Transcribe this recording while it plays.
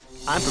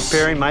I'm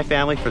preparing my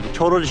family for the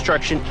total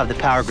destruction of the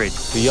power grid.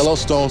 The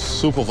Yellowstone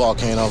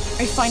supervolcano.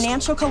 A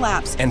financial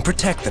collapse. And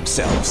protect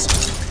themselves.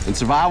 When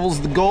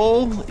survival's the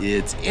goal,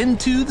 it's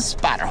into the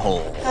spider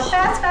hole.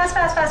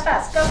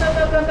 Fast.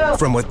 Go.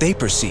 From what they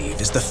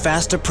perceive is the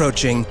fast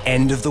approaching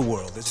end of the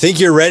world. Think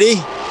you're ready?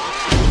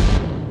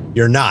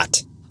 You're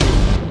not.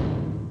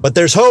 But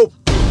there's hope.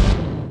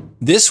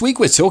 This week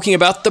we're talking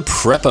about the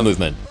prepper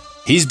movement.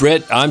 He's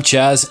Brett, I'm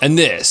Chaz, and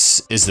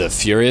this is the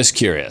Furious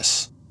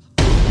Curious.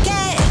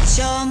 Get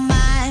your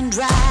mind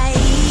right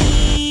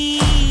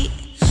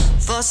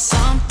for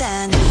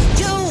something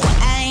you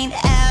ain't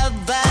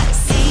ever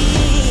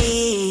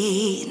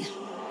seen.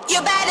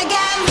 You better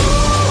get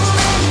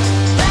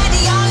moving,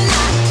 ready or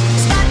not.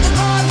 It's about to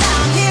go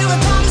down, here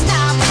it comes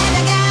now.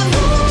 Better get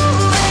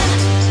moving,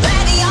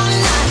 ready or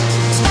not.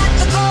 It's about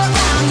to go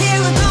down,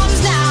 here it comes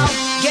now.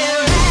 Get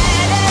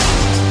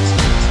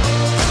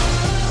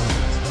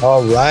ready.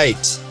 All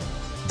right.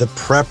 The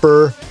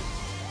prepper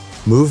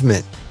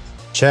movement.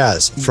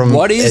 Chaz, from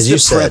what is as the you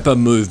said, prepper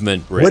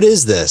movement, Rick? What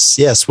is this?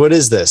 Yes, what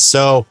is this?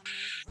 So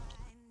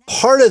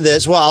part of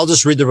this, well, I'll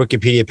just read the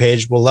Wikipedia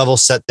page. We'll level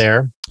set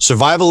there.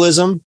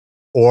 Survivalism,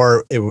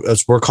 or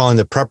as we're calling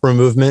the prepper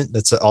movement,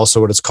 that's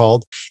also what it's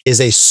called,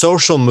 is a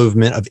social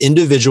movement of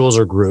individuals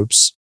or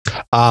groups,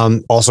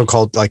 also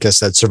called, like I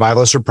said,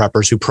 survivalists or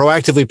preppers, who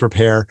proactively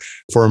prepare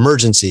for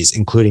emergencies,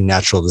 including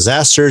natural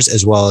disasters,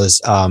 as well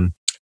as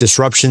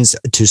disruptions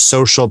to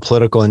social,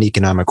 political, and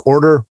economic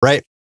order,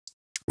 right?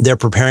 They're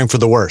preparing for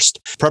the worst.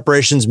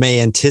 Preparations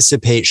may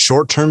anticipate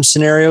short-term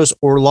scenarios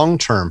or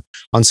long-term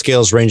on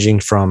scales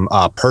ranging from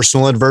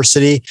personal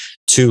adversity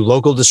to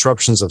local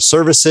disruptions of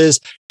services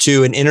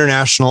to an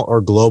international or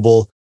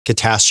global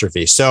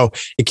catastrophe. So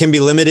it can be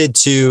limited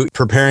to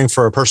preparing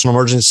for a personal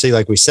emergency,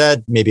 like we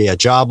said, maybe a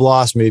job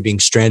loss, maybe being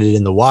stranded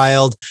in the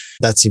wild.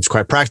 That seems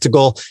quite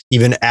practical,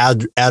 even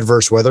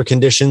adverse weather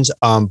conditions.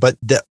 But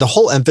the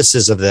whole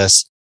emphasis of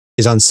this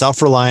is on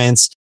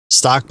self-reliance,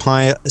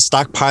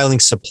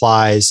 stockpiling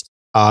supplies,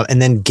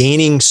 and then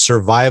gaining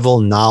survival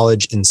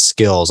knowledge and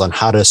skills on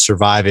how to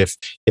survive if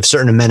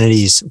certain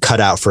amenities cut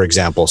out, for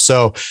example.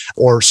 So,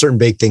 or certain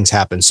big things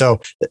happen.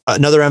 So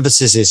another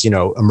emphasis is,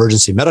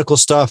 emergency medical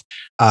stuff,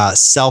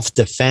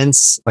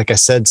 self-defense, like I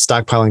said,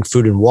 stockpiling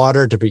food and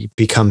water to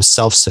become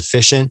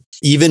self-sufficient,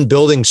 even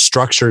building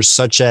structures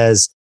such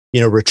as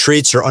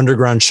retreats or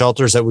underground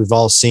shelters that we've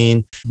all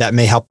seen that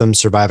may help them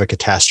survive a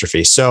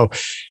catastrophe. So,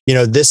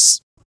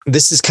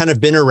 this has kind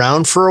of been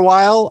around for a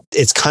while.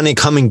 It's kind of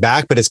coming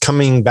back, but it's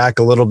coming back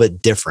a little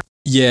bit different.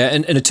 Yeah,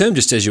 and a term,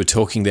 just as you were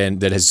talking then,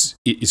 that is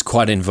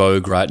quite in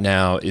vogue right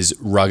now is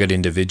rugged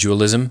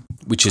individualism,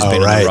 which has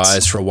been on the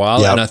rise for a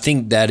while. Yep. And I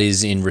think that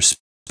is in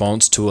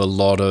response to a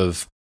lot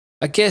of,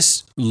 I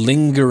guess,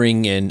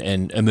 lingering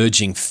and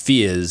emerging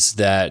fears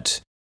that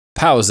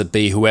powers that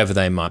be, whoever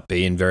they might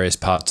be in various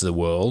parts of the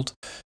world,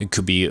 it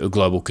could be a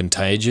global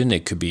contagion,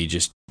 it could be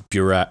just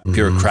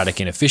bureaucratic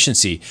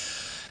inefficiency,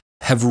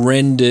 have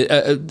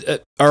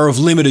rendered are of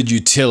limited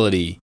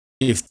utility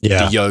if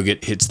the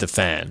yogurt hits the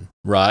fan,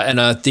 right?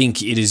 And I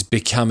think it is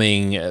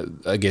becoming,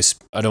 I guess,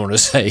 I don't want to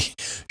say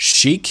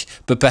chic,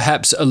 but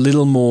perhaps a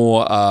little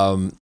more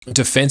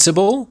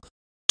defensible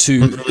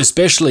to,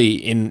 especially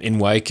in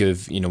wake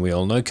of, we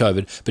all know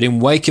COVID, but in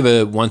wake of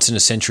a once in a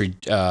century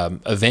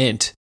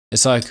event,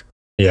 it's like,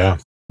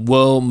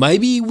 well,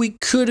 maybe we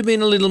could have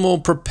been a little more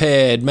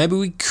prepared. Maybe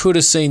we could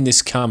have seen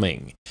this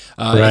coming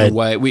in a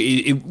way.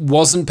 It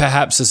wasn't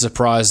perhaps a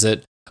surprise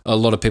that a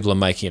lot of people are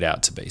making it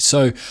out to be.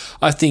 So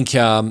I think,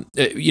 we've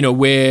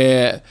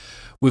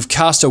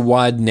cast a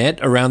wide net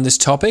around this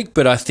topic,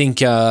 but I think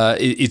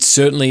it's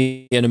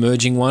certainly an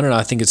emerging one, and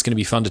I think it's going to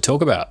be fun to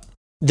talk about.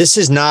 This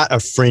is not a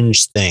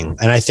fringe thing.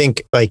 And I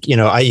think, you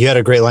had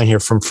a great line here,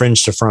 from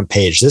fringe to front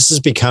page. This is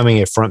becoming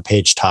a front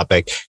page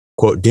topic.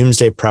 Quote,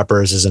 doomsday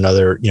preppers is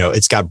another,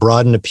 it's got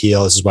broadened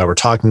appeal. This is why we're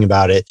talking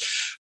about it.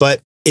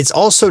 But it's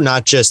also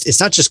not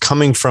just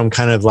coming from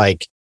kind of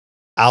like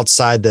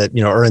outside the,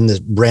 or in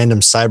the random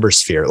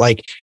cybersphere.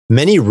 Like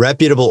many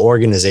reputable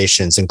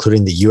organizations,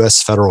 including the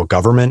US federal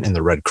government and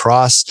the Red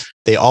Cross,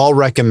 they all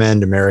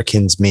recommend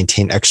Americans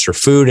maintain extra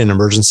food and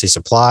emergency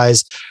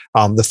supplies.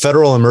 The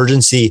Federal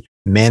Emergency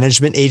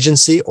Management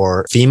Agency,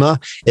 or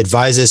FEMA,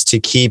 advises to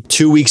keep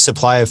 2 weeks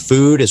supply of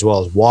food, as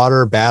well as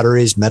water,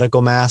 batteries,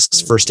 medical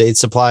masks, first aid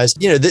supplies.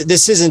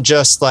 This isn't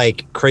just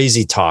like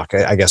crazy talk,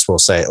 I guess we'll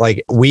say.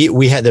 Like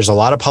there's a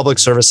lot of public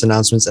service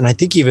announcements, and I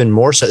think even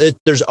more so,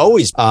 there's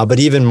always, but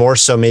even more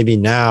so maybe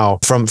now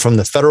from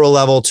the federal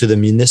level to the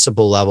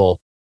municipal level,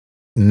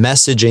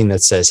 messaging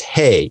that says,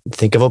 hey,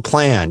 think of a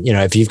plan.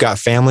 If you've got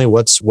family,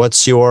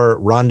 what's your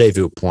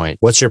rendezvous point?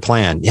 What's your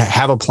plan? Yeah,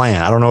 have a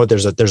plan. I don't know.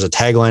 There's a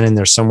tagline in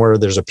there somewhere.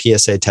 There's a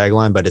PSA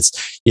tagline, but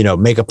it's,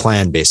 make a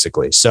plan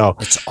basically. So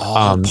it's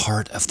all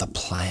part of the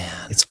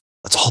plan. It's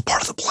all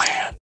part of the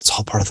plan. It's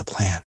all part of the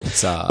plan.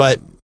 It's, but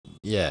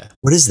yeah.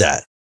 What is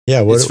that?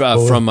 Yeah. It's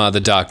from The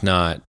Dark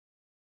Knight.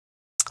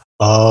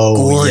 Oh,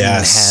 Gordon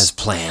yes. has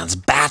plans.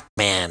 Batman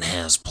man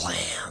has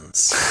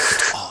plans.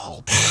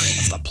 All part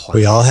of the plan.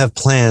 We all have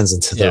plans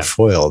until they're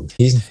foiled.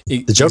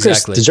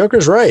 The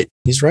Joker's right.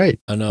 He's right.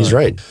 I know. He's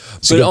right.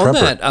 But on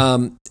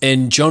that,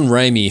 and John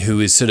Ramey,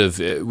 who is sort of,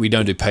 we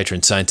don't do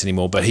patron saints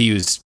anymore, but he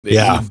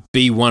would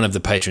be one of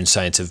the patron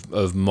saints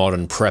of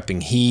modern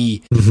prepping.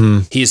 He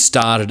has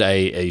started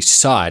a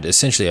site,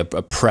 essentially a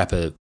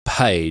prepper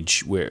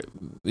page, where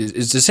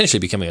it's essentially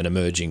becoming an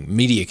emerging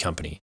media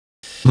company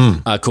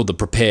called The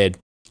Prepared.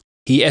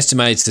 He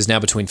estimates there's now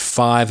between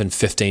 5 and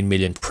 15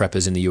 million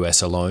preppers in the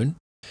US alone.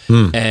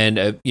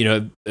 And,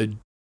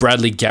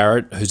 Bradley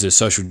Garrett, who's a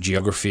social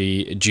geographer,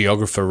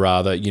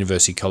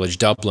 University College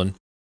Dublin,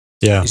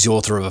 is the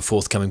author of a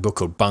forthcoming book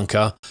called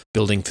Bunker,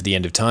 Building for the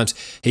End of Times.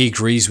 He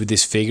agrees with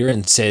this figure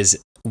and says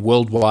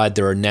worldwide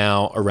there are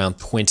now around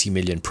 20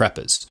 million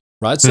preppers,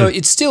 right? So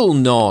it's still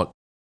not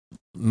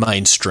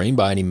mainstream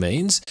by any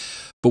means,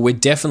 but we're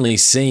definitely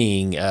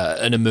seeing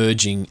an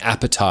emerging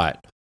appetite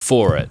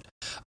for it.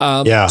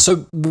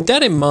 So with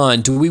that in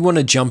mind, do we want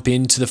to jump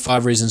into the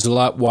 5 reasons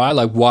why,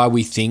 like why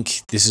we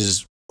think this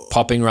is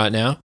popping right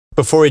now?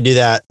 Before we do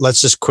that,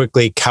 let's just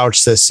quickly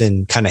couch this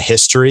in kind of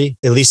history,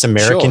 at least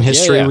American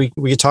history.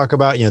 We could talk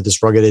about,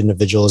 this rugged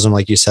individualism,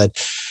 like you said.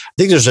 I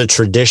think there's a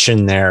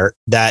tradition there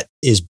that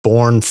is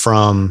born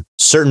from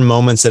certain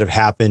moments that have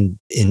happened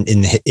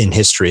in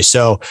history.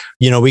 So,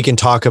 we can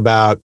talk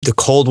about the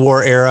Cold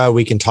War era.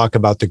 We can talk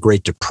about the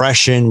Great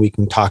Depression. We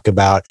can talk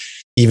about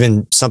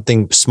even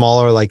something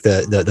smaller like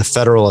the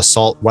federal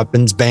assault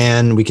weapons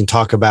ban. We can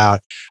talk about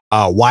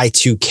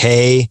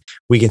Y2K.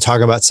 We can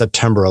talk about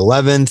September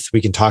 11th.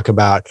 We can talk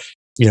about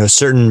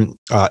certain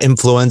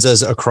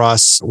influenzas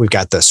across. We've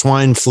got the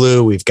swine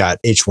flu. We've got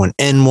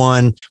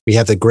H1N1. We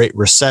have the Great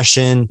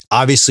Recession.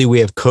 Obviously, we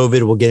have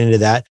COVID. We'll get into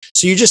that.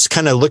 So you just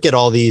kind of look at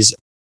all these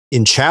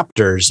in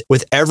chapters.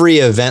 With every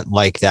event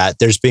like that,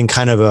 there's been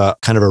kind of a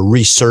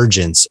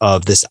resurgence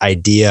of this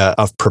idea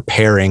of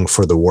preparing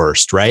for the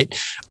worst, right?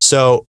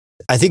 So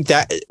I think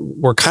that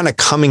we're kind of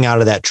coming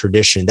out of that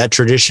tradition. That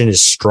tradition is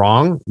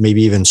strong,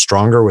 maybe even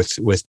stronger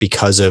with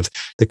because of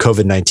the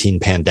COVID-19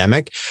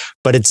 pandemic,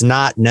 but it's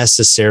not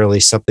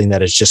necessarily something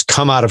that has just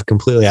come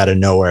completely out of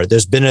nowhere.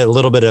 There's been a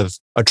little bit of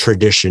a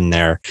tradition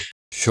there.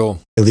 Sure.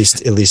 At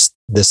least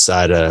this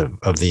side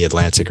of the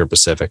Atlantic or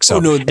Pacific. So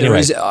there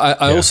is.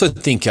 I also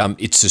think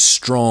it's a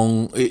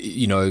strong,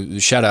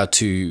 shout out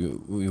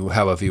to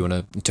however you want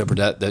to interpret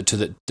that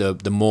to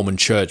the Mormon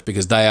Church,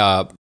 because they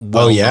are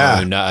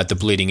known at the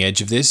bleeding edge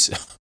of this.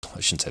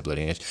 I shouldn't say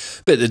bleeding edge,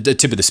 but the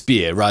tip of the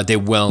spear, right? They're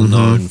well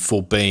known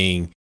for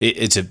being.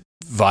 It's a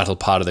vital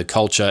part of the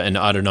culture, and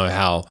I don't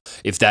know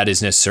if that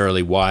is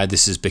necessarily why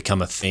this has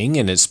become a thing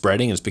and it's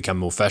spreading and it's become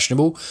more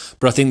fashionable.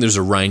 But I think there's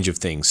a range of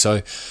things.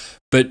 So.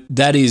 But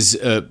that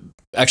is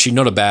actually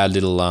not a bad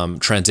little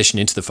transition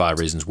into the 5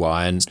 reasons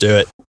why. And let's do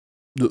it.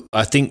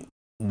 I think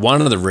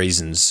one of the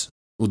reasons,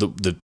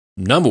 the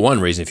number one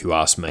reason, if you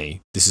ask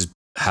me, this is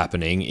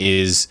happening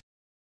is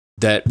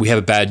that we have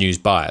a bad news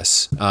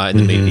bias in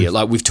the media.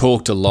 Like we've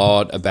talked a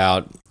lot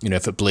about,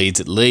 if it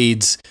bleeds, it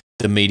leads.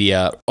 The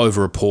media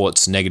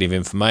over-reports negative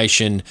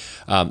information.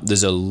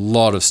 There's a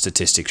lot of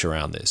statistics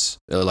around this.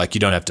 Like you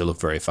don't have to look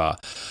very far.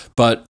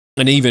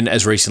 And even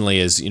as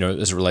recently as,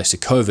 as it relates to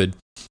COVID,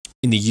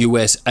 in the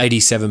US,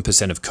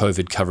 87% of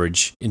COVID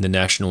coverage in the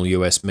national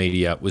US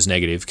media was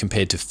negative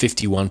compared to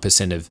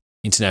 51% of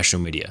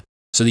international media.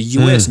 So the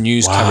US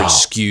news coverage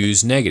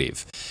skews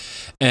negative.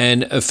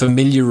 And a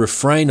familiar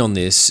refrain on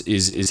this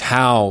is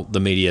how the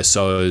media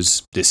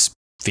sows this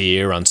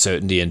fear,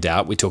 uncertainty, and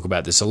doubt. We talk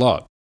about this a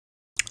lot.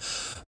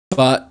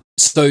 But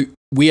so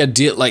we are,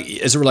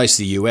 as it relates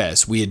to the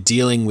US, we are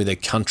dealing with a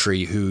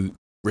country who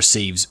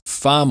receives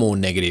far more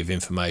negative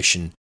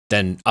information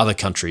than other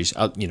countries,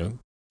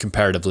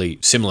 comparatively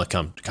similar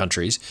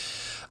countries.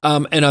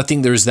 And I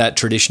think there is that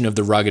tradition of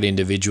the rugged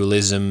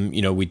individualism.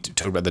 We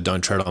talk about the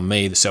don't tread on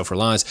me, the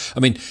self-reliance. I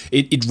mean,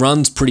 it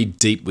runs pretty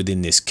deep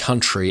within this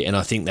country, and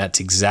I think that's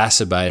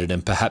exacerbated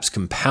and perhaps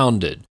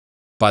compounded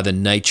by the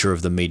nature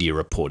of the media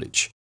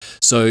reportage.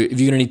 So have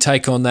you got any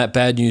take on that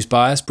bad news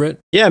bias, Brett?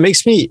 Yeah, it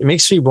makes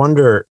me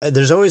wonder.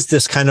 There's always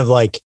this kind of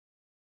like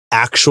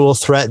actual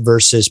threat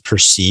versus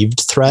perceived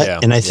threat. Yeah,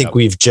 and I think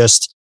we've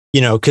just,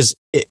 because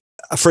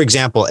for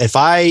example, if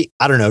I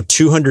don't know,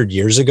 200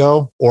 years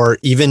ago, or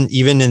even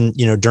in,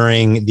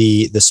 during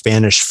the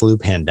Spanish flu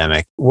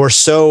pandemic, we're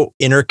so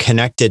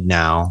interconnected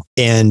now,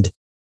 and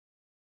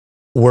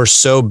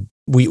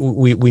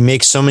we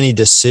make so many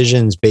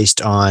decisions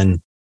based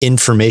on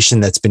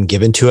information that's been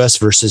given to us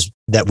versus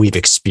that we've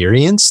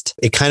experienced.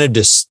 It kind of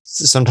just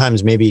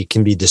sometimes maybe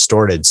can be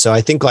distorted. So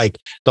I think like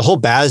the whole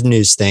bad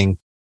news thing,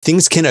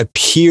 things can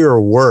appear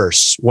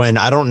worse when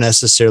I don't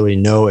necessarily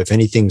know if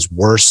anything's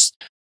worse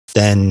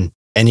than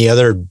any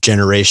other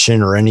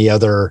generation or any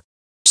other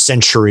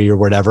century or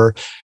whatever.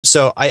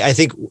 So I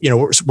think,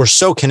 we're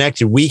so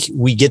connected.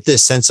 We get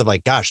this sense of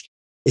like, gosh,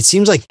 it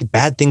seems like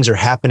bad things are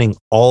happening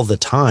all the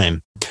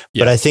time.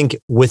 Yeah. But I think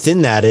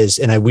within that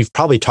we've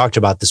probably talked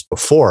about this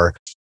before.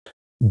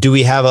 Do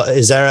we have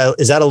is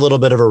that a little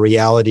bit of a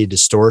reality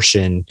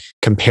distortion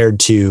compared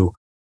to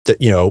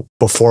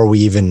before we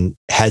even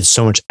had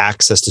so much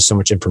access to so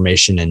much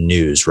information and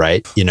news,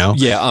 right? Yeah,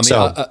 I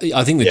mean,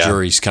 I think the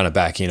jury's kind of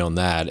back in on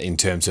that in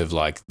terms of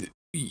like,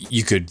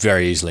 you could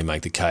very easily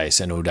make the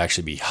case, and it would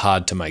actually be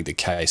hard to make the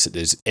case that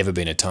there's ever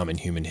been a time in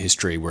human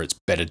history where it's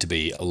better to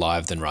be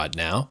alive than right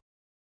now.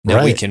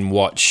 Now we can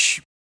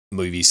watch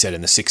movies set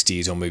in the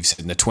 60s or movies set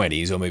in the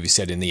 20s or movies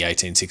set in the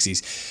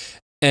 1860s.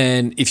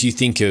 And if you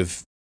think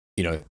of,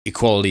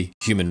 equality,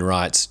 human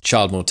rights,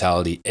 child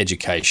mortality,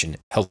 education,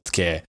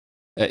 healthcare,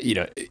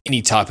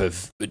 any type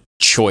of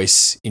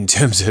choice in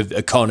terms of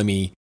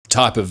economy,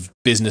 type of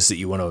business that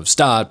you want to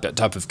start,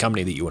 type of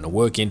company that you want to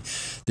work in,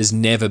 there's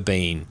never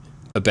been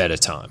a better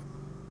time.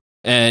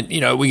 And,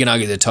 we can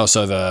argue the toss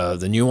over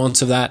the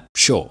nuance of that,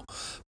 sure.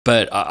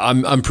 But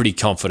I'm pretty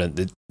confident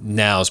that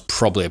now's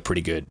probably a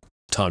pretty good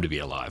time to be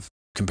alive,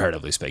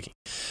 comparatively speaking.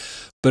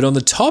 But on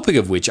the topic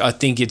of which, I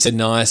think it's a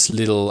nice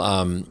little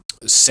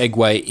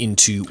segue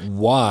into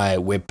why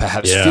we're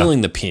perhaps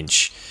feeling the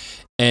pinch.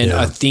 And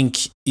I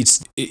think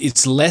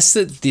it's less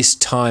that this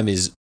time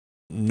is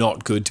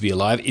not good to be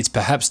alive. It's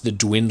perhaps the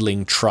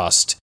dwindling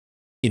trust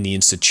in the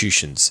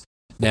institutions.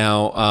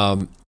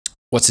 Now,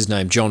 what's his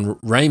name? John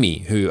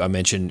Ramey, who I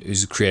mentioned,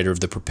 who's the creator of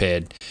The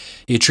Prepared.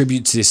 He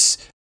attributes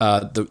this,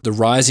 the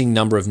rising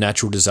number of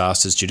natural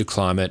disasters due to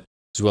climate,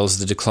 as well as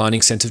the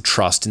declining sense of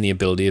trust in the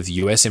ability of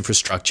US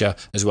infrastructure,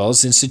 as well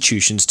as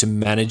institutions to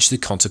manage the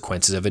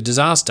consequences of a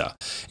disaster.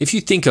 If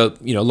you think of,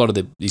 a lot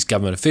of these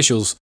government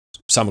officials,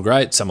 some are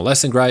great, some are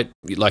less than great,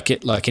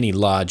 like any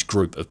large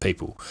group of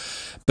people.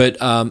 But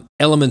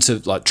elements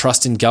of like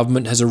trust in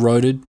government has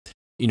eroded.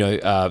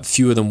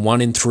 Fewer than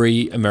 1 in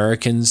 3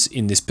 Americans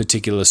in this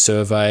particular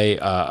survey,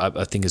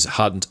 I think is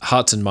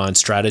Hearts and Minds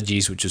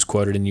Strategies, which is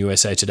quoted in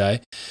USA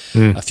Today.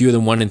 Fewer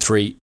than 1 in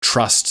 3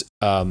 trust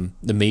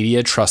the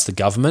media, trust the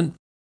government.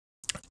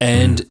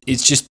 And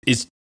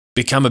it's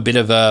become a bit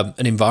of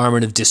an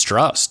environment of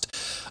distrust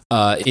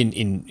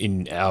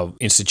in our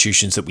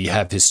institutions that we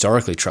have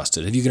historically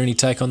trusted. Have you got any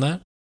take on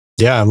that?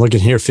 Yeah, I'm looking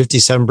here.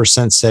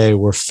 57% say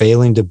we're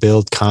failing to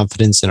build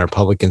confidence in our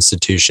public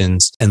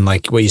institutions. And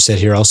like what you said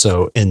here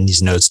also in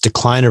these notes,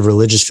 decline of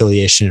religious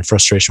affiliation and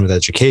frustration with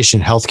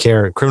education,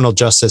 healthcare, and criminal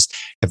justice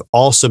have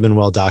also been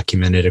well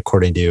documented,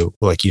 according to,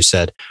 like you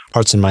said,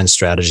 Hearts and Minds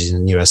Strategies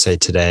in USA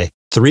Today.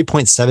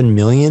 3.7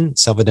 million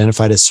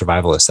self-identified as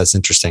survivalists. That's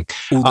interesting.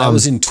 Well, that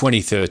was in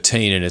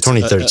 2013, and it's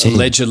 2013.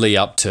 Allegedly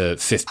up to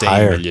 15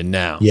 million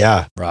now.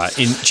 Yeah. Right.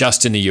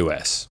 Just in the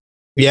US.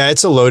 Yeah,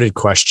 it's a loaded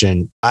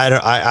question. I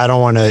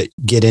don't want to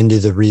get into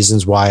the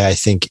reasons why I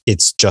think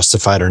it's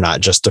justified or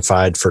not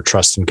justified for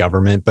trust in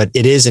government, but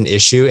it is an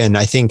issue. And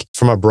I think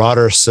from a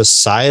broader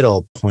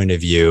societal point of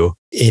view,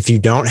 if you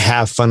don't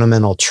have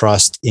fundamental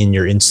trust in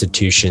your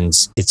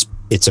institutions,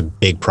 it's a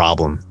big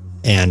problem.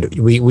 And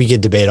we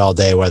could debate all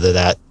day whether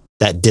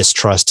that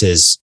distrust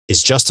is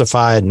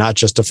justified, not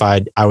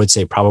justified. I would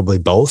say probably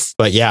both.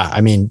 But yeah, I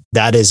mean,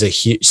 that is a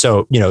huge,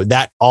 so,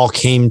 that all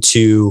came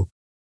to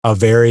a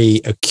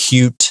very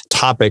acute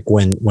topic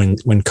when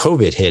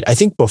COVID hit. I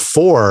think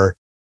before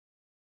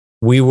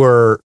we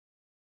weren't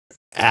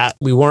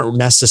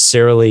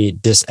necessarily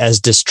as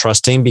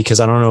distrusting,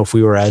 because I don't know if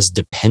we were as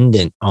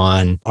dependent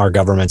on our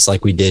governments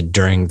like we did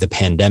during the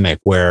pandemic,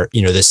 where, the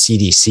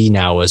CDC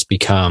now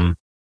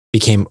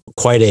became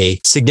quite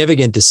a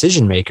significant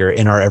decision maker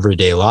in our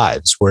everyday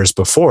lives. Whereas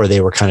before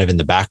they were kind of in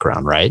the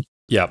background, right?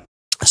 Yeah.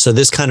 So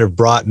this kind of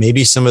brought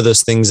maybe some of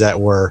those things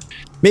that were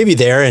maybe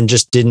there and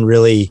just didn't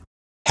really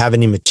have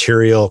any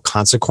material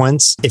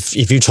consequence.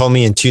 If you told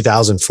me in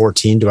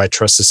 2014, do I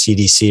trust the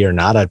CDC or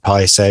not? I'd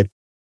probably say,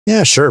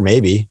 yeah, sure,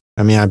 maybe.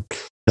 I mean,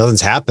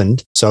 nothing's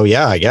happened. So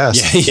yeah, I guess.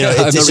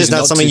 It's just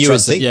not something you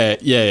would think. Yeah,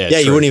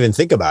 you wouldn't even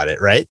think about it,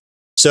 right?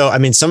 So, I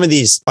mean, some of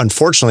these,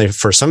 unfortunately,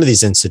 for some of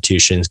these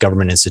institutions,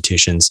 government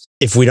institutions,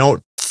 if we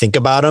don't think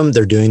about them,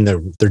 they're doing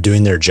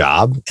their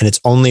job. And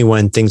it's only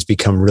when things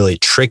become really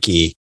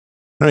tricky,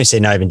 I don't even say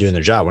not even doing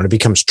their job. When it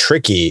becomes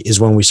tricky is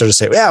when we start to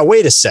say, yeah,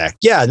 wait a sec.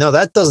 Yeah, no,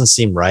 that doesn't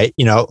seem right.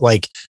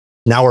 Like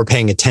now we're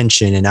paying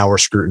attention and now we're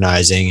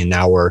scrutinizing and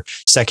now we're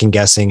second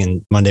guessing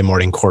and Monday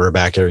morning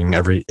quarterbacking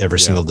every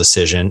single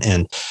decision.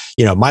 And,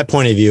 my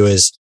point of view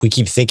is we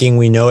keep thinking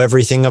we know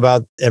everything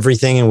about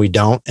everything and we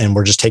don't, and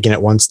we're just taking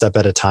it one step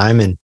at a time.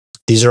 And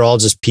these are all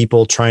just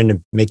people trying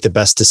to make the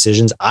best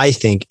decisions. I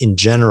think in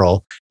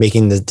general,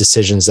 making the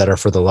decisions that are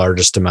for the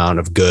largest amount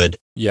of good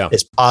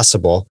is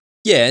possible.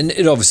 Yeah, and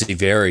it obviously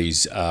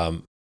varies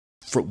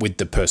with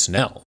the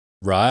personnel,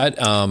 right?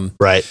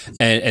 Right.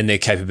 And their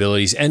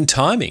capabilities and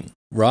timing,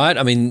 right?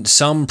 I mean,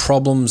 some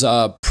problems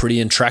are pretty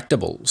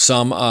intractable.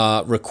 Some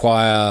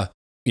require,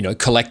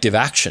 collective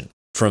action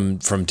from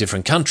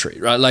different countries,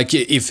 right? Like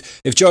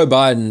if Joe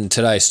Biden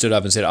today stood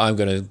up and said, I'm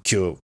going to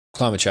cure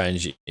climate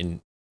change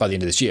by the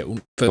end of this year, well,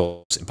 first of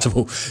all, it's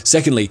impossible.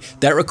 Secondly,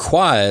 that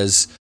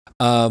requires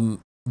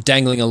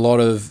dangling a lot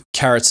of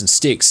carrots and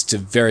sticks to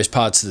various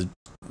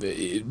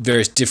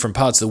different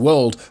parts of the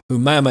world who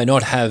may or may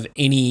not have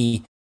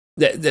any,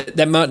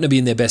 that might not be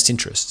in their best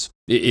interests,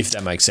 if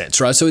that makes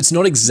sense, right? So it's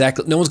not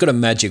exactly, no one's got a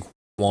magic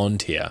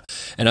wand here.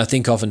 And I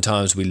think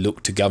oftentimes we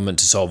look to government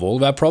to solve all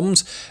of our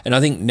problems. And I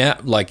think now,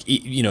 like,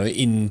 you know,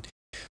 in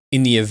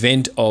the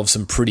event of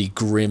some pretty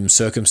grim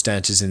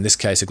circumstances, in this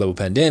case, a global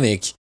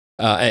pandemic,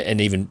 and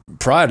even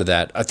prior to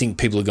that, I think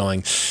people are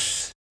going,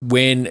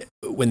 when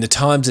the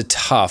times are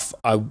tough,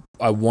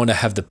 I want to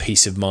have the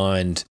peace of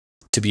mind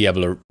to be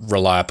able to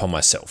rely upon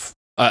myself.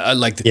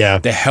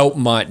 The help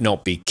might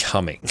not be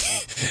coming,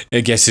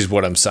 I guess is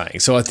what I'm saying.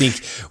 So I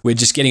think we're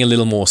just getting a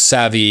little more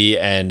savvy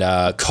and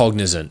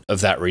cognizant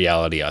of that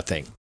reality, I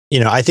think. You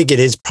know, I think it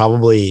is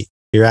probably,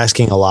 you're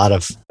asking a lot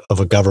of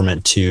a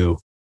government to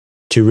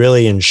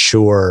really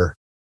ensure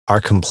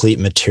our complete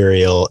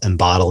material and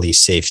bodily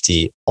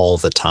safety all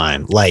the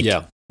time. Like,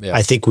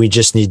 I think we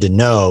just need to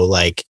know,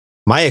 like,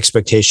 my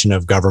expectation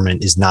of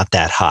government is not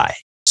that high.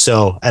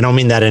 So I don't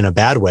mean that in a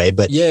bad way,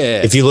 but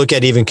if you look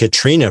at even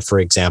Katrina, for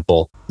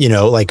example, you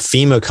know, like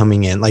FEMA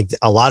coming in, like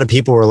a lot of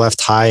people were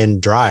left high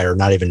and dry, or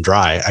not even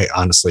dry,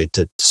 honestly,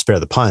 to spare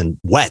the pun,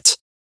 wet.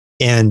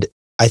 And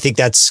I think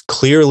that's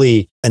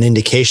clearly an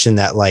indication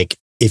that, like,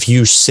 if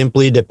you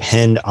simply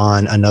depend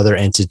on another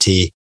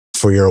entity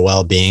for your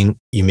well-being,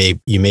 you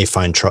may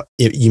find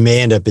you may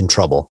end up in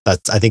trouble.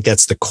 I think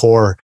that's the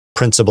core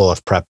principle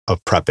of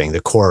prepping,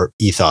 the core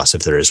ethos,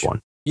 if there is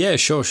one. Yeah,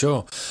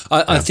 sure.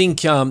 I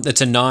think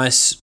that's a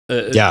nice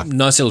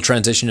little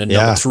transition to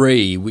number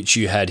 3, which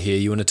you had here.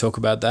 You want to talk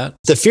about that?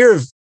 The fear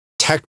of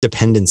tech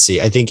dependency,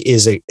 I think,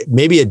 is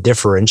maybe a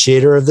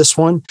differentiator of this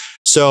one.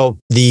 So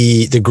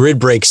the grid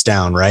breaks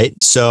down, right?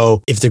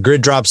 So if the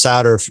grid drops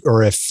out,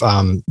 or if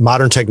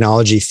modern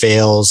technology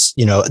fails,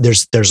 you know,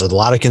 there's a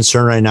lot of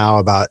concern right now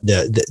about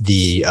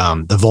the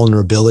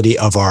vulnerability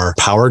of our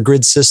power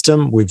grid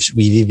system. We've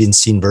even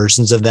seen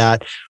versions of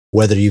that.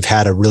 Whether you've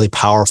had a really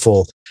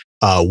powerful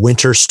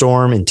winter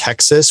storm in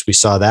Texas, we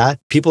saw that.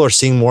 People are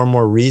seeing more and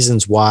more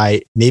reasons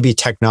why maybe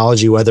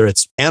technology, whether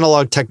it's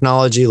analog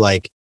technology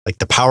like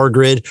the power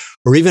grid,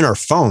 or even our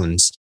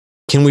phones,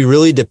 can we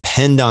really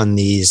depend on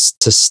these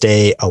to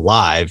stay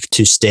alive,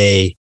 to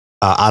stay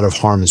out of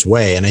harm's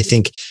way? And I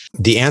think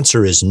the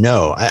answer is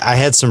no. I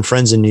had some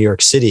friends in New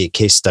York City,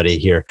 case study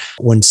here,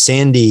 when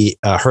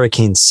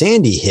Hurricane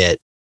Sandy hit,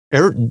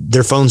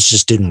 their phones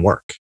just didn't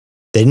work.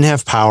 They didn't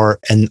have power,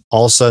 and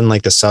all of a sudden,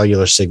 like, the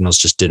cellular signals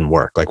just didn't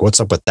work. Like,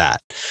 what's up with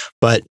that?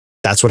 But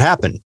that's what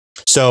happened.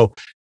 So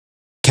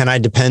can I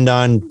depend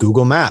on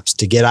Google Maps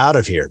to get out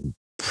of here?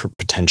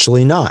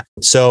 Potentially not.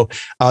 So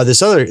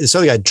this other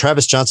guy,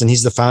 Travis Johnson,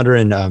 he's the founder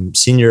and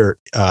senior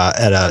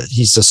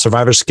he's a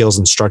survivor skills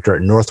instructor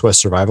at Northwest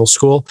Survival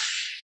School.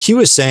 He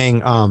was saying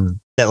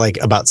that, like,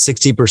 about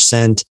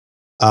 60%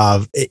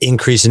 of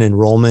increase in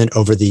enrollment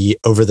over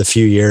the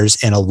few years,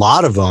 and a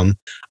lot of them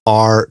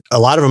are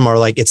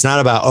like, it's not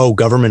about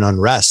government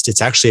unrest,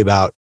 it's actually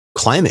about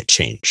climate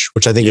change,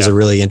 which I think is a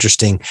really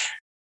interesting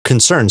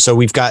concern. So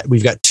we've got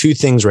two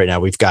things right now.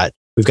 We've got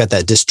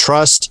that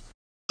distrust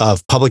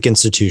of public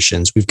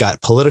institutions, we've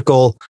got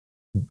political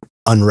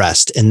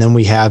unrest, and then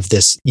we have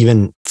this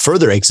even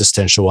further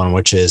existential one,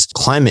 which is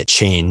climate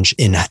change,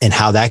 and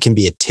how that can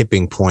be a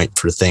tipping point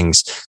for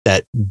things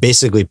that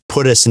basically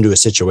put us into a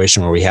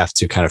situation where we have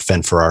to kind of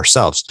fend for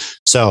ourselves.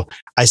 So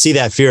I see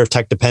that fear of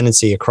tech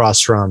dependency across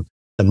from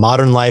the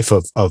modern life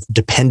of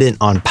dependent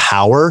on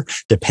power,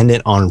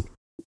 dependent on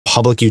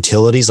public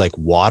utilities like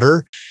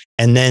water,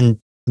 and then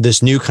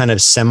this new kind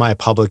of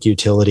semi-public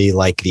utility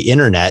like the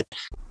internet.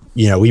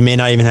 You know, we may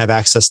not even have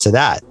access to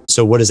that.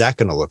 So what is that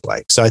going to look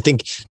like? So I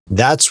think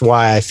that's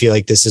why I feel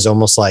like this is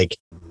almost like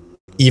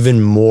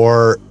even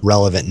more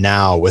relevant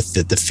now with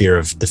the fear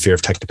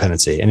of tech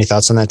dependency. Any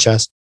thoughts on that,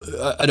 Chess?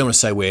 I don't want to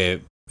say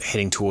we're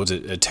heading towards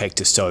a tech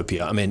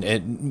dystopia. I mean,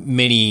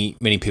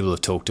 many people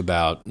have talked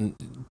about,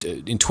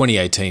 in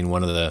 2018,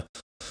 one of the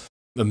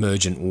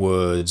emergent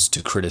words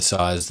to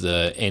criticize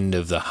the end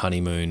of the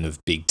honeymoon of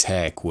big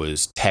tech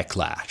was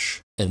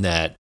techlash, and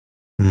that,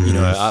 you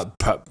know,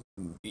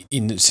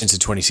 since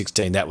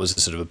 2016, that was a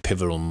sort of a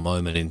pivotal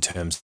moment in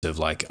terms of,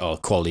 like,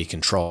 quality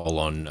control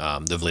on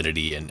the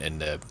validity and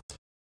the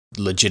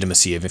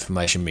legitimacy of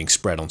information being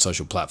spread on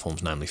social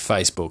platforms, namely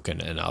Facebook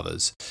and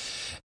others.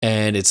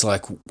 And it's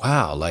like,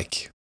 wow,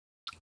 like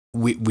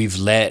we've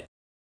let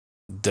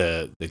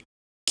the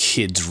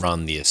kids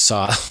run the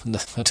asylum.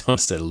 I don't want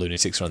to say the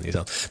lunatics run the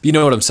asylum, but you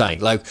know what I'm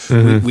saying? Like,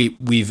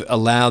 we've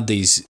allowed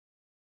these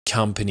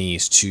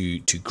companies to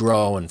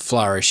grow and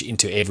flourish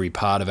into every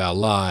part of our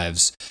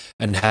lives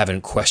and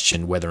haven't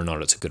questioned whether or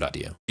not it's a good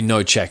idea.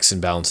 No checks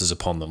and balances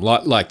upon them,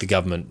 like the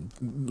government,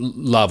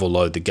 love or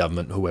loathe the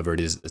government, whoever it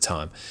is at the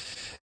time.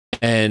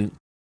 And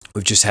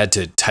we've just had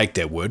to take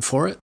their word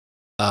for it.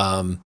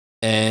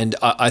 And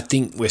I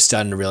think we're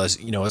starting to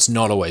realize, you know, it's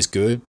not always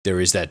good.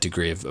 There is that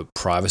degree of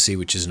privacy,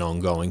 which is an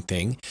ongoing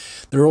thing.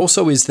 There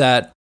also is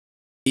that,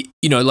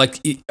 you know, like,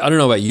 I don't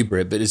know about you,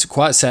 Brett, but it's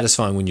quite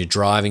satisfying when you're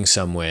driving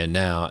somewhere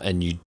now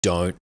and you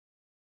don't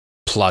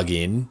plug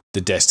in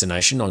the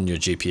destination on your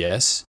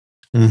GPS.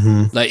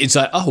 Like, it's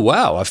like, oh,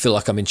 wow, I feel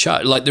like I'm in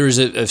charge. Like, there is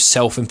a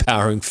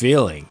self-empowering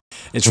feeling.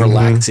 It's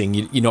relaxing.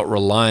 You're not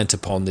reliant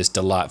upon this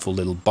delightful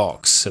little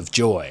box of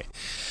joy.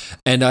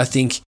 And I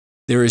think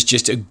there is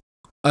just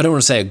I don't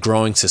want to say a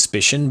growing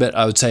suspicion, but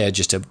I would say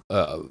just a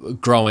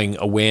growing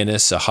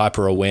awareness, a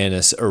hyper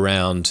awareness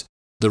around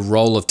the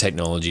role of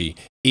technology.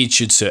 It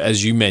should,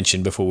 as you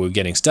mentioned before we were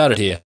getting started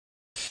here,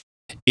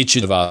 it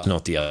should have asked,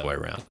 not the other way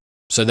around.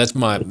 So that's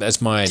my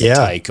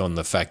take on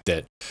the fact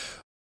that,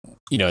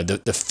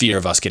 the fear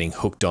of us getting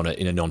hooked on it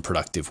in a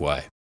non-productive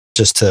way.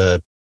 Just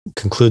to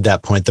conclude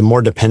that point, the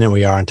more dependent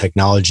we are on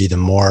technology, the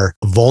more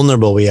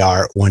vulnerable we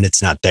are when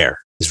it's not there,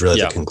 is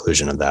really the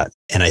conclusion of that.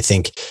 And I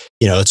think,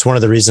 it's one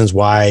of the reasons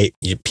why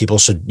you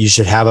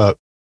should have a,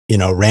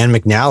 Rand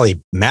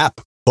McNally map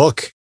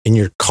book in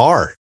your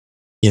car.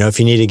 If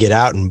you need to get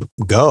out and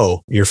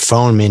go, your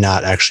phone may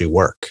not actually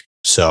work.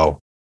 So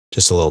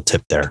just a little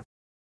tip there.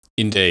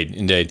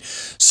 Indeed.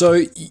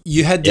 So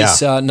you had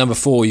this number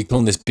 4, you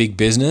call this big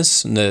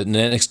business, and the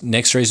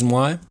next reason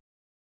why?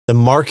 The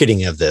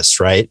marketing of this,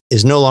 right,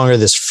 is no longer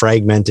this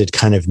fragmented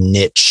kind of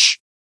niche,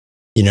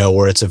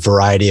 where it's a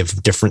variety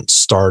of different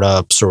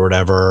startups or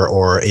whatever,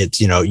 or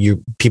it's,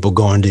 people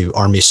going to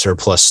army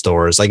surplus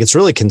stores. Like it's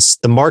really,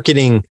 the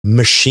marketing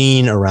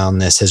machine around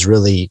this has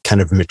really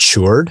kind of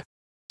matured.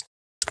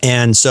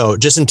 And so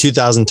just in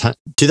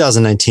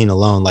 2019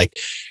 alone, like,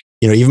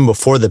 even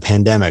before the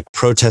pandemic,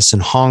 protests in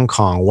Hong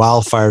Kong,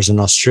 wildfires in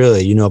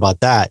Australia, you know about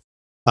that.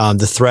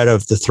 The threat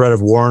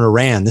of war in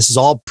Iran. This is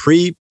all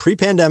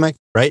pre-pandemic,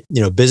 right?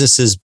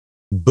 Businesses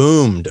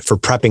boomed for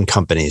prepping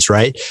companies,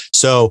 right?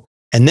 So,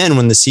 and then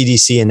when the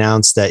CDC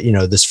announced that,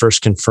 this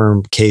first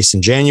confirmed case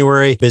in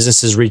January,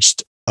 businesses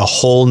reached a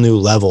whole new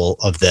level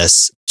of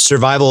this.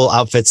 Survival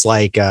outfitters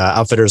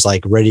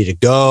like Ready to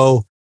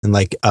Go and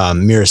like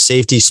Mira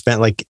Safety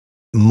spent like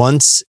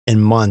months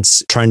and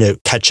months trying to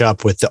catch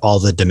up with all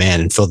the demand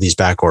and fill these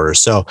back orders.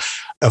 So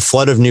a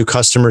flood of new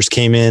customers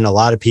came in, a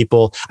lot of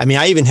people. I mean,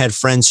 I even had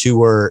friends who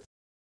were,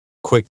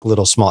 quick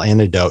little small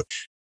anecdote.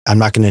 I'm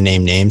not going to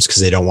name names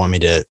because they don't want me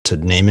to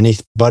name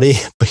anybody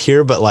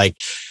here, but like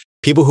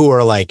people who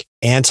are like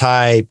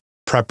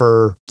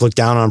anti-prepper, look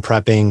down on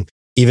prepping,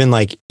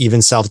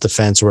 even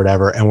self-defense or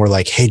whatever. And we're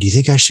like, hey, do you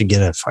think I should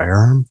get a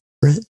firearm,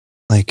 Britt?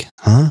 Like,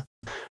 huh?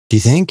 Do you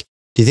think,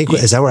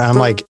 is that what I'm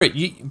like? Britt,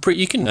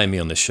 you can name me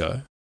on this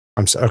show.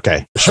 I'm sorry.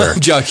 Okay, sure.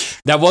 I'm joking.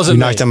 That wasn't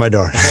me. Knocked on my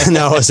door.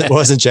 No, it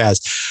wasn't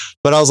Chaz.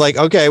 But I was like,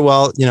 okay,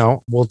 well,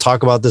 we'll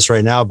talk about this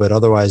right now, but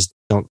otherwise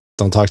don't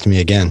talk to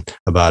me again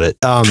about it.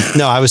 No,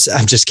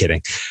 I'm just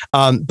kidding.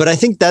 But I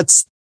think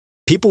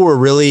people were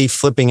really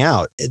flipping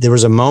out. There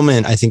was a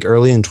moment, I think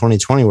early in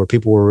 2020 where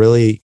people were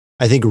really,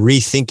 I think,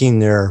 rethinking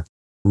their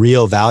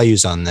real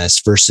values on this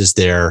versus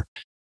their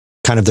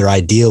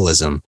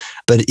idealism.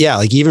 But yeah,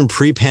 like even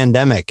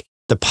pre-pandemic,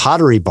 the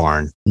Pottery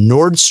Barn,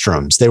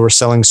 Nordstrom's, they were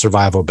selling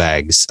survival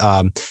bags.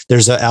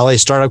 There's a LA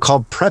startup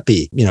called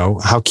Preppy.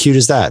 How cute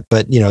is that?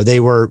 But,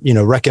 they were,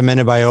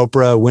 recommended by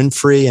Oprah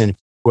Winfrey and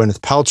Gwyneth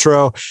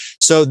Paltrow.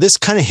 So this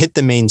kind of hit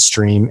the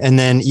mainstream. And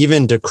then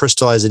even to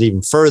crystallize it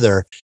even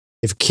further,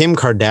 if Kim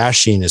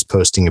Kardashian is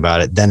posting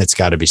about it, then it's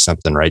got to be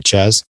something, right,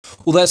 Chaz?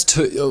 Well, that's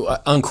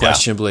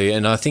unquestionably. Yeah.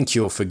 And I think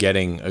you're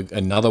forgetting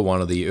another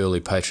one of the early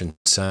patron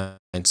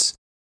saints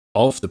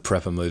of the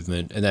prepper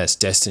movement, and that's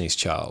Destiny's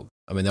Child.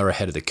 I mean, they're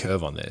ahead of the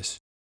curve on this.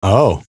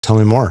 Oh, tell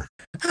me more.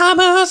 I'm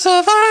a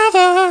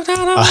survivor.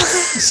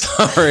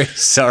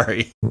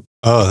 Sorry.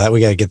 Oh, that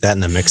we got to get that in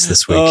the mix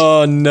this week.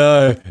 Oh,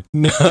 no,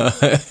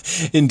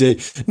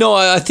 indeed. No,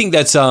 I think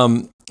that's,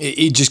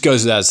 it just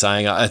goes without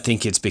saying. I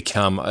think it's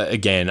become,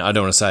 again, I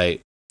don't want to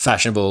say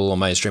fashionable or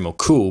mainstream or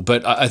cool,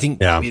 but I think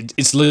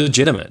it's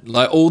legitimate.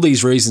 Like all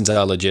these reasons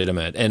are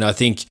legitimate. And I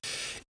think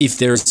if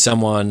there is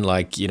someone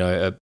like,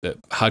 a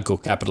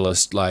hardcore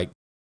capitalist like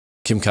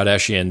Kim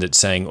Kardashian that's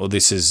saying, oh,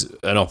 this is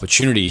an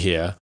opportunity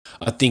here,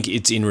 I think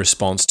it's in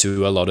response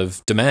to a lot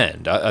of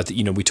demand.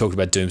 We talked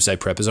about doomsday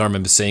preppers. I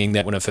remember seeing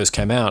that when it first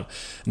came out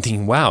and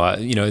thinking, wow,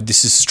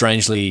 this is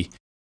strangely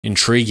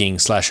intriguing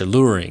 /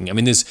 alluring. I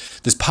mean,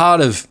 there's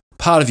part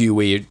of you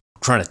where you're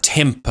trying to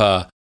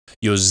temper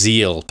your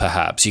zeal,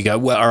 perhaps. You go,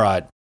 well, all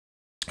right,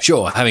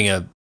 sure, having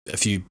a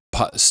few,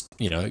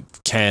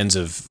 cans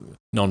of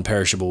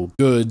non-perishable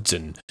goods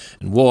and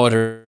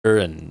water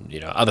and,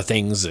 other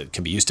things that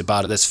can be used to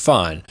barter, that's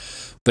fine.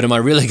 But am I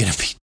really going to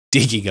be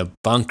digging a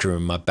bunker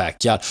in my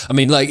backyard? I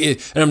mean, and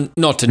I'm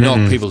not to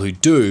knock people who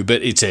do,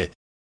 but it's a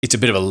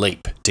bit of a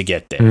leap to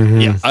get there.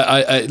 Yeah,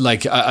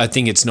 I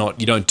think it's not,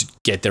 you don't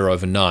get there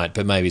overnight,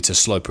 but maybe it's a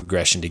slow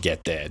progression to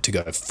get there, to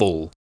go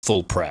full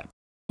prep.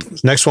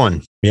 Next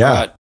one.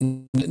 Yeah.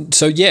 Right.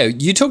 So yeah,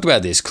 you talked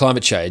about this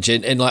climate change,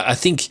 and I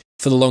think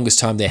for the longest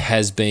time there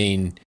has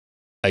been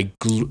a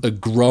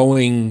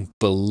growing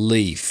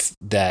belief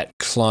that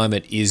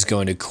climate is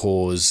going to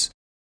cause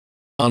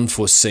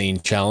unforeseen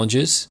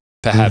challenges,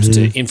 perhaps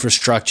to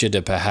infrastructure,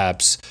 to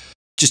perhaps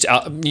just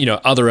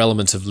other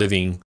elements of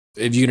living.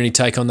 Have you got any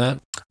take on that?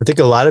 I think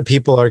a lot of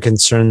people are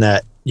concerned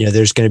that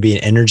there's going to be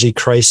an energy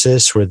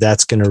crisis where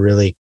that's going to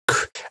really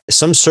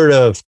some sort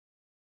of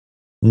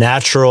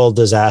natural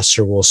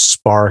disaster will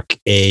spark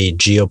a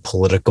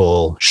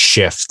geopolitical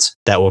shift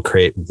that will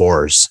create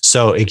wars.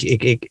 So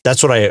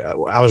that's what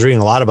I was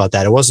reading a lot about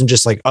that. It wasn't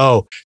just like,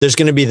 oh, there's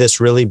going to be this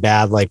really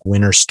bad like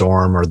winter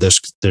storm, or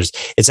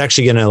it's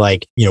actually going to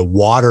like,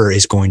 water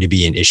is going to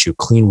be an issue.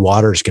 Clean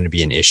water is going to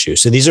be an issue.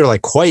 So these are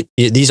like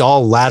these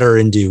all ladder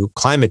into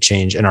climate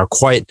change and are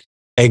quite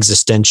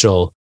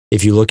existential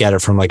if you look at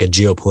it from like a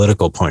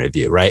geopolitical point of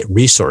view, right?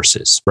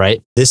 Resources,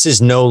 right? This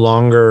is no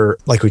longer,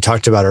 like we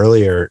talked about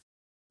earlier,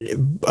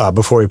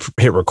 before we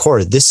hit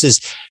record, this is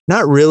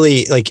not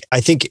really like, I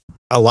think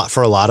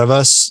for a lot of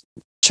us,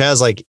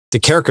 Chaz, like the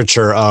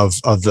caricature of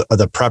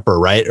the prepper,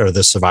 right? Or the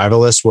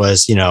survivalist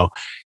was,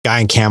 guy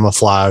in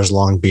camouflage,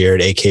 long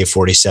beard,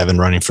 AK-47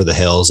 running for the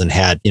hills and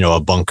had, a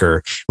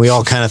bunker. We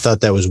all kind of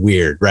thought that was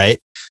weird, right?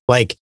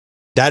 Like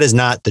that is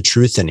not the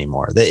truth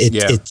anymore.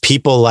 It's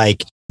people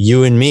like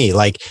you and me.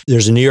 Like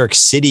there's a New York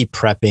City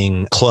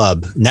prepping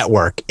club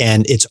network,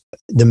 and it's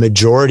the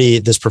majority,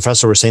 this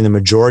professor was saying the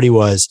majority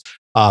was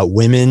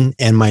women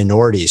and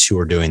minorities who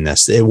were doing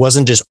this. It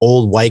wasn't just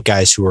old white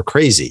guys who were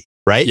crazy,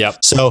 right?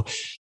 Yep. So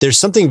there's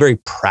something very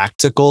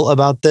practical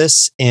about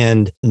this.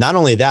 And not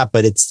only that,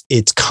 but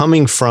it's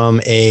coming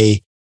from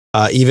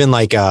even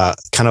like a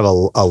kind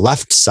of a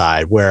left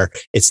side where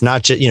it's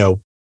not just,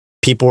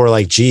 people were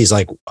like, geez,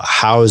 like,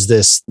 how is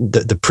this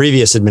the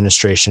previous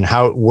administration?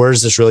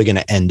 Where's this really going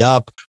to end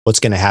up? What's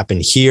going to happen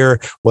here?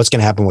 What's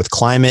going to happen with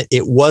climate?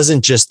 It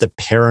wasn't just the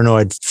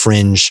paranoid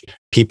fringe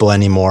people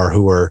anymore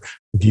who were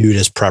viewed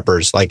as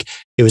preppers. Like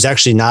it was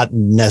actually not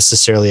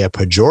necessarily a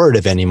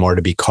pejorative anymore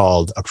to be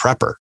called a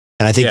prepper.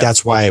 And I think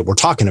that's why we're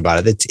talking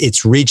about it.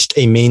 It's reached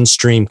a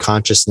mainstream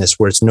consciousness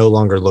where it's no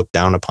longer looked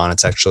down upon.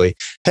 It's actually,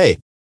 hey,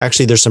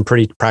 there's some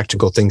pretty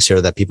practical things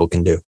here that people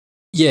can do.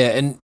 Yeah.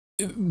 And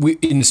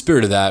in the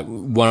spirit of that,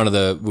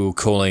 we were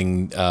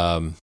calling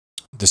the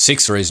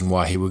sixth reason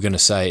why we were going to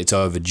say it's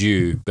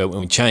overdue, but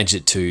when we changed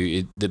it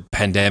to the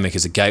pandemic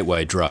as a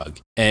gateway drug.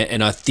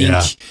 And I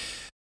think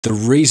the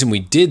reason we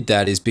did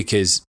that is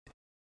because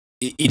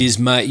it is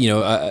made,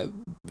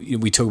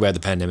 we talk about the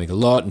pandemic a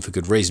lot and for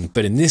good reason,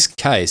 but in this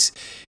case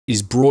it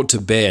is brought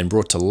to bear and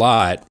brought to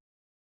light,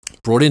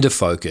 brought into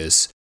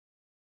focus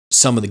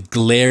some of the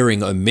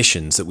glaring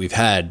omissions that we've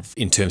had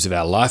in terms of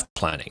our life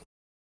planning.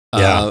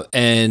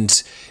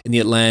 And in The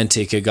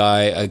Atlantic, a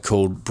guy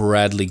called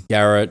Bradley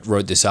Garrett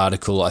wrote this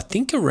article, I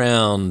think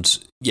around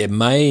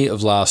May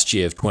of last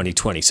year of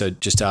 2020. So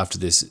just after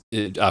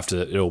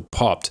it all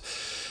popped,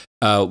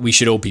 we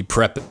should all be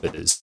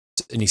preppers.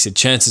 And he said,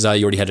 chances are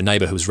you already had a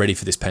neighbor who was ready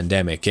for this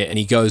pandemic. And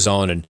he goes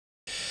on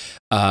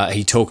and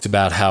he talked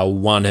about how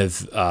one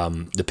of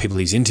the people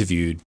he's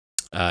interviewed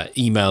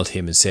emailed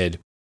him and said,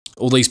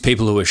 all these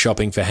people who are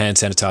shopping for hand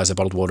sanitizer,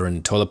 bottled water,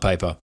 and toilet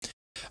paper,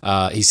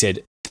 he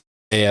said,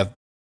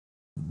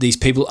 these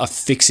people are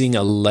fixing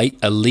a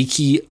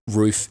leaky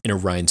roof in a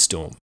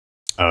rainstorm.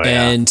 Oh,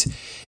 yeah. And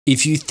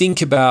if you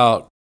think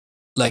about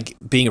like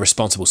being a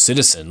responsible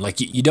citizen,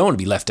 like you don't want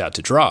to be left out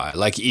to dry.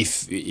 Like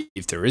if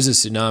there is a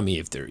tsunami,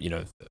 if there,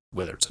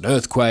 whether it's an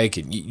earthquake,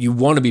 and you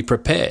want to be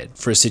prepared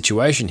for a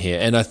situation here.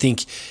 And I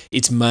think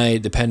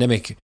the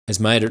pandemic has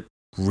made it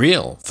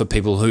real for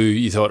people who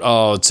you thought,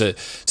 oh,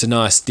 it's a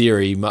nice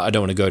theory. I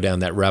don't want to go down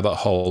that rabbit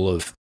hole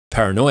of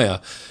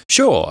paranoia.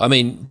 Sure. I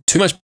mean, too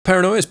much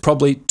paranoia is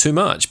probably too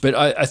much, but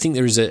I think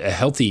there is a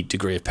healthy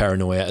degree of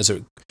paranoia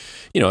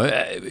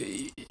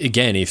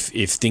again, if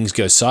things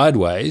go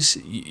sideways,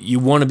 you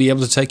want to be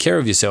able to take care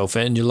of yourself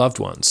and your loved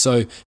ones.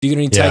 So do you got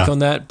any take on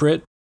that,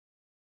 Brett?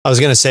 I was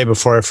going to say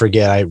before I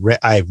forget,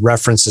 I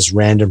referenced this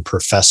random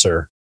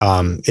professor.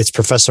 It's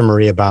Professor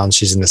Maria Bounds.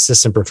 She's an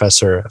assistant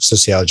professor of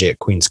sociology at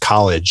Queens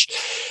College.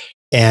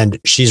 And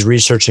she's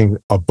researching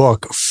a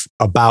book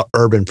about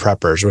urban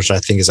preppers, which I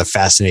think is a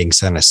fascinating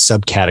kind of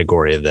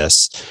subcategory of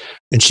this.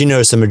 And she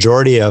knows the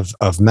majority of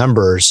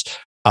members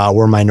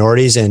were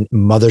minorities and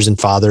mothers and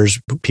fathers,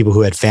 people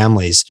who had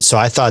families. So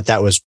I thought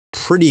that was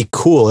pretty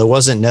cool. It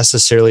wasn't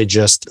necessarily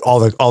just all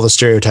the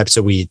stereotypes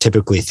that we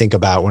typically think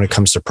about when it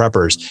comes to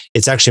preppers.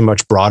 It's actually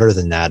much broader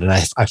than that. And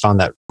I found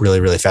that really,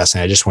 really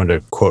fascinating. I just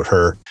wanted to quote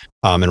her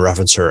and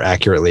reference her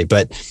accurately.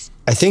 But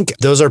I think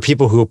those are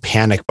people who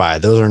panic buy.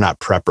 Those are not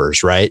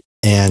preppers, right?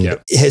 And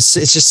it's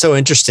just so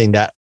interesting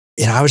that,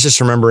 I was just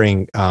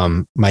remembering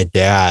my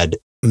dad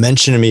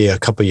mentioned to me a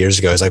couple of years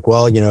ago. He's like,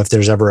 well, if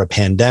there's ever a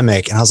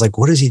pandemic, and I was like,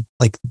 what is he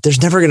like?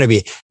 There's never going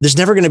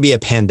to be a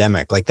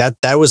pandemic like that.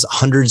 That was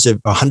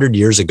 100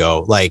 years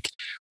ago. Like,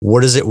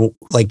 what is it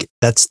like?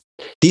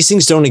 These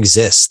things don't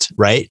exist,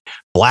 right?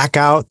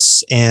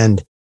 Blackouts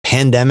and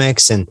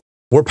pandemics, and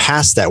we're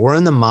past that. We're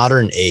in the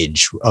modern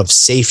age of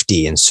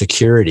safety and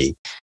security.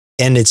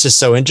 And it's just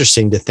so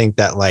interesting to think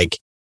that, like,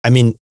 I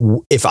mean,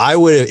 if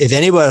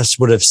anybody else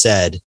would have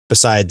said,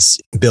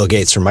 besides Bill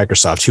Gates from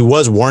Microsoft, who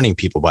was warning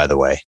people, by the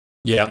way,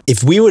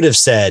 if we would have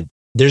said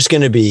there's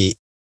going to be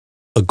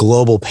a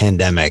global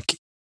pandemic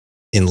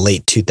in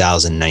late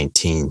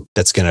 2019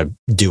 that's going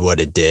to do what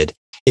it did.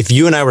 If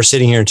you and I were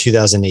sitting here in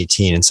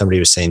 2018 and somebody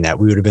was saying that,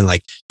 we would have been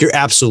like, you're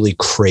absolutely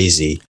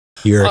crazy.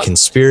 You're a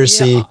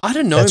conspiracy. Yeah, I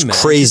don't know, That's man.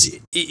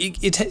 Crazy.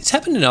 It's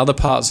happened in other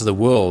parts of the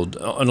world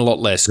and a lot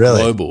less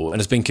Really? global,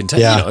 and it's been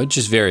contained. Yeah.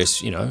 Just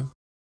various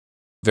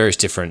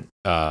different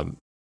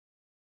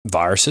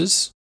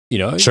viruses. Sure.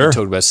 You talked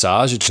about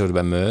SARS. You talked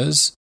about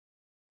MERS,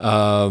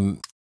 and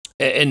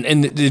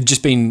they've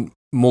just been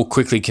more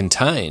quickly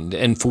contained,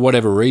 and for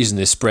whatever reason,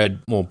 they're spread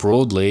more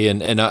broadly.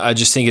 And I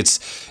just think it's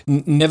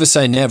never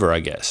say never, I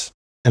guess.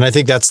 And I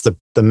think that's the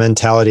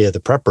mentality of the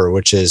prepper,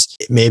 which is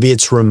maybe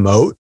it's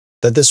remote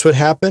that this would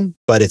happen,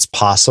 but it's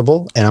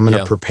possible, and I'm going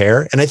to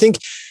prepare. And I think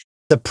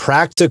the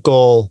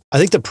practical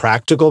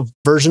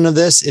version of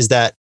this is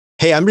that,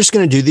 hey, I'm just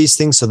going to do these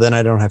things so then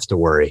I don't have to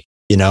worry.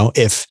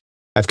 If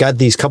I've got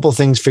these couple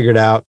things figured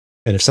out,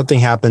 and if something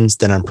happens,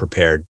 then I'm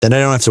prepared. Then I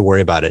don't have to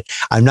worry about it.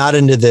 I'm not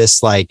into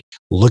this like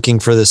looking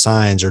for the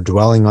signs or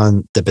dwelling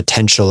on the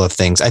potential of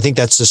things. I think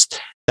that's just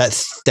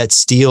that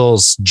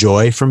steals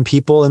joy from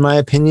people, in my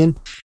opinion.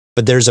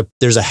 But there's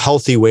a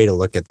healthy way to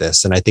look at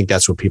this, and I think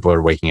that's what people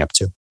are waking up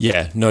to.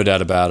 Yeah, no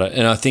doubt about it.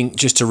 And I think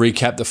just to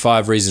recap the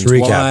 5 reasons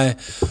why.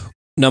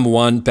 Number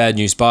 1, bad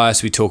news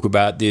bias. We talk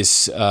about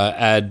this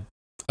I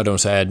don't want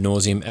to say ad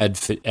nauseum,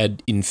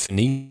 ad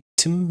infinitum.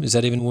 Is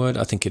that even a word?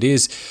 I think it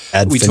is.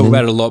 We talk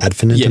about it a lot. Ad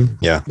infinitum?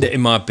 Yeah. It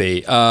might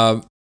be.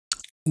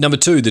 Number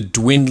 2, the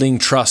dwindling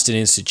trust in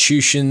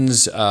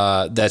institutions.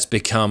 That's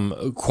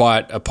become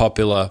quite a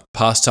popular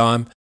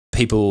pastime.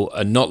 People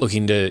are not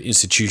looking to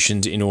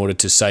institutions in order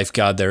to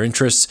safeguard their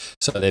interests,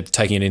 so they're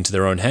taking it into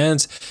their own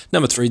hands.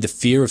 Number 3, the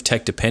fear of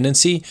tech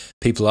dependency.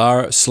 People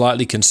are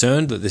slightly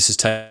concerned that this is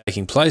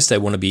taking place. They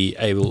want to be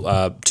able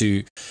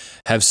to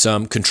have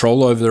some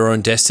control over their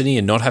own destiny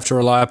and not have to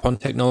rely upon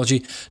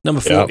technology.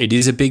 Number 4, It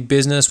is a big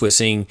business. We're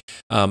seeing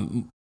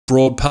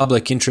broad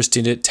public interest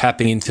in it,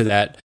 tapping into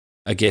that,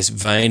 I guess,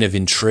 vein of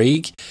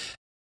intrigue.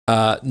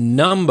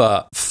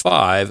 Number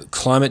 5,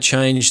 climate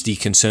change, the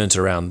concerns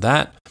around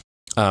that.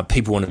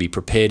 People want to be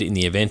prepared in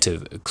the event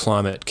of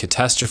climate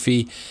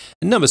catastrophe.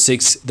 And number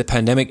 6, the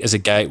pandemic as a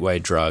gateway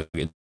drug.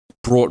 It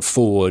brought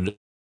forward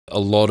a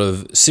lot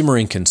of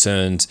simmering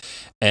concerns,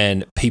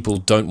 and people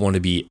don't want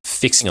to be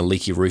fixing a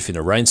leaky roof in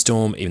a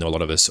rainstorm, even though a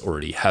lot of us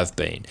already have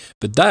been.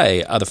 But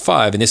they are the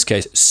 5, in this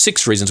case,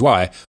 6 reasons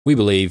why we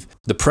believe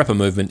the prepper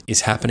movement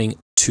is happening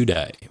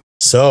today.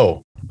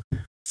 So,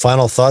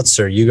 final thoughts,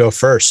 sir. You go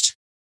first.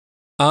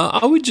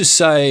 I would just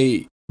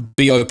say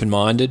be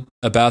open-minded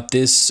about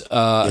this,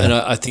 and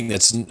I think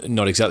that's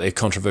not exactly a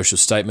controversial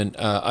statement.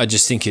 I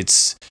just think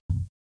it's,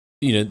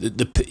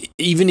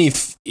 even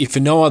if for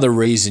no other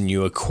reason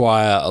you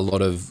acquire a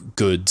lot of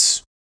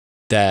goods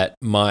that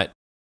might,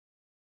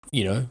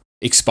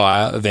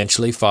 expire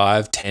eventually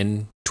 5,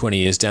 10, 20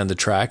 years down the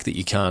track that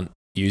you can't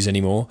use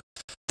anymore,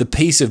 the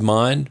peace of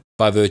mind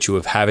by virtue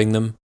of having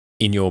them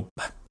in your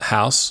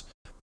house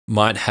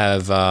might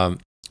have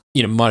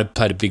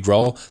played a big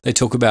role. They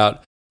talk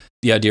about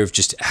the idea of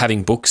just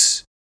having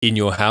books in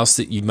your house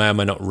that you may or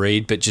may not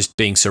read, but just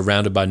being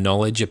surrounded by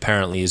knowledge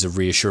apparently is a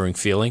reassuring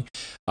feeling.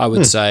 I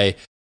would say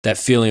that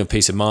feeling of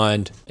peace of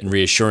mind and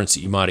reassurance that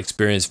you might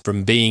experience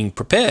from being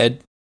prepared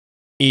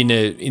in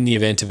the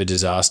event of a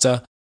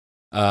disaster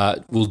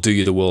will do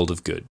you the world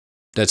of good.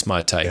 That's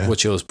my take. Yeah.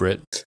 What's yours,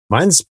 Britt?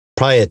 Mine's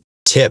probably a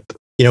tip.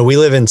 We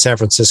live in San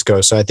Francisco,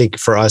 so I think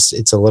for us,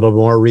 it's a little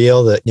more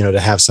real that, to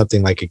have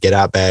something like a get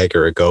out bag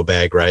or a go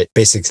bag, right?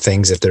 Basic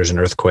things if there's an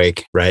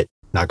earthquake, right?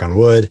 Knock on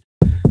wood.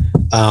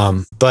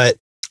 But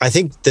I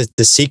think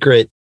the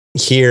secret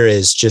here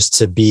is just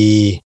to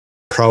be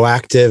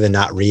proactive and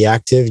not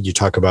reactive. You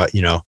talk about,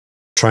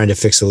 trying to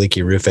fix a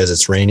leaky roof as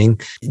it's raining.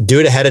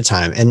 Do it ahead of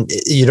time. And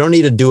you don't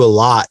need to do a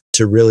lot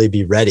to really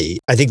be ready.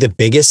 I think the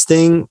biggest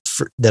thing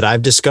that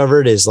I've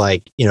discovered is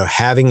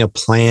having a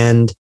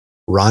planned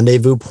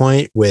rendezvous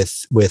point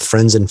with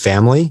friends and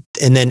family,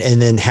 and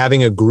then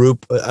having a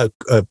group, a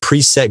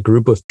preset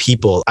group of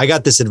people. I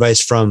got this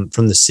advice from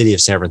the city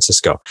of San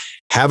Francisco.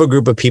 Have a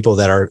group of people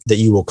that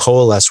you will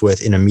coalesce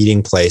with in a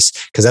meeting place,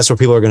 because that's what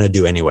people are going to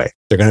do anyway.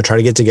 They're going to try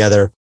to get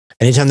together.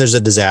 Anytime there's a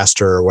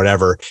disaster or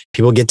whatever,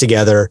 people get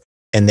together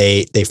and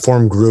they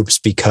form groups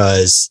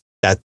because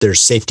that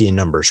there's safety in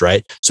numbers,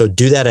 right? So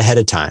do that ahead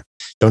of time.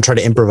 Don't try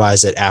to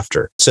improvise it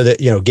after. So that,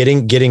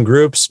 getting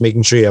groups,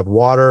 making sure you have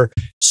water,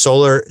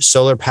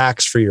 solar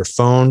packs for your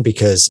phone,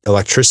 because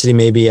electricity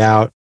may be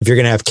out. If you're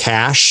going to have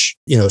cash,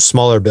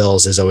 smaller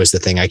bills is always the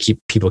thing.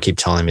 People keep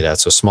telling me that.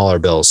 So smaller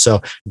bills. So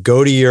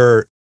go to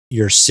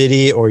your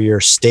city or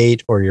your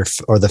state or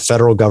the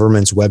federal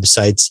government's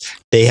websites.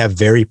 They have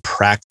very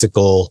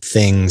practical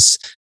things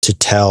to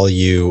tell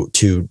you,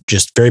 to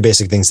just very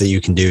basic things that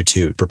you can do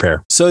to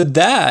prepare. So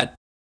that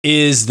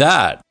is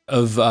that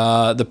of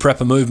the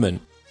prepper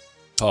movement.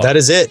 That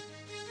is it.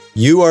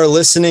 You are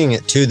listening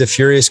to the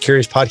Furious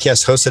Curious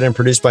podcast, hosted and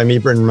produced by me,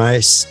 Britton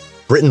Rice.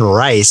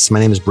 My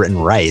name is Britton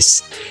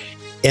Rice.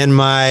 And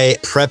my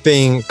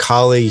prepping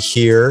colleague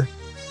here,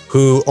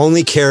 who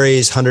only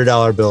carries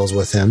 $100 bills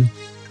with him,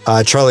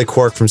 Charlie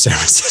Quark from San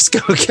Francisco,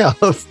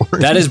 California.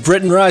 That is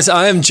Britton Rice.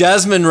 I am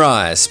Jasmine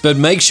Rice. But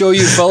make sure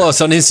you follow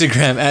us on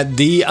Instagram at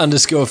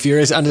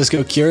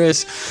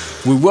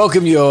 @the_furious_curious. We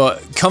welcome your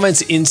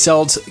comments,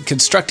 insults,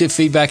 constructive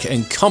feedback,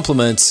 and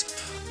compliments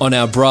on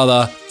our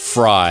brother,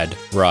 Fried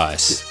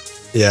Rice.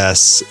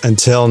 Yes.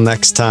 Until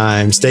next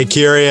time, stay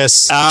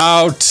curious.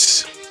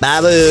 Out.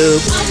 Bye, boo.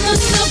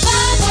 I'm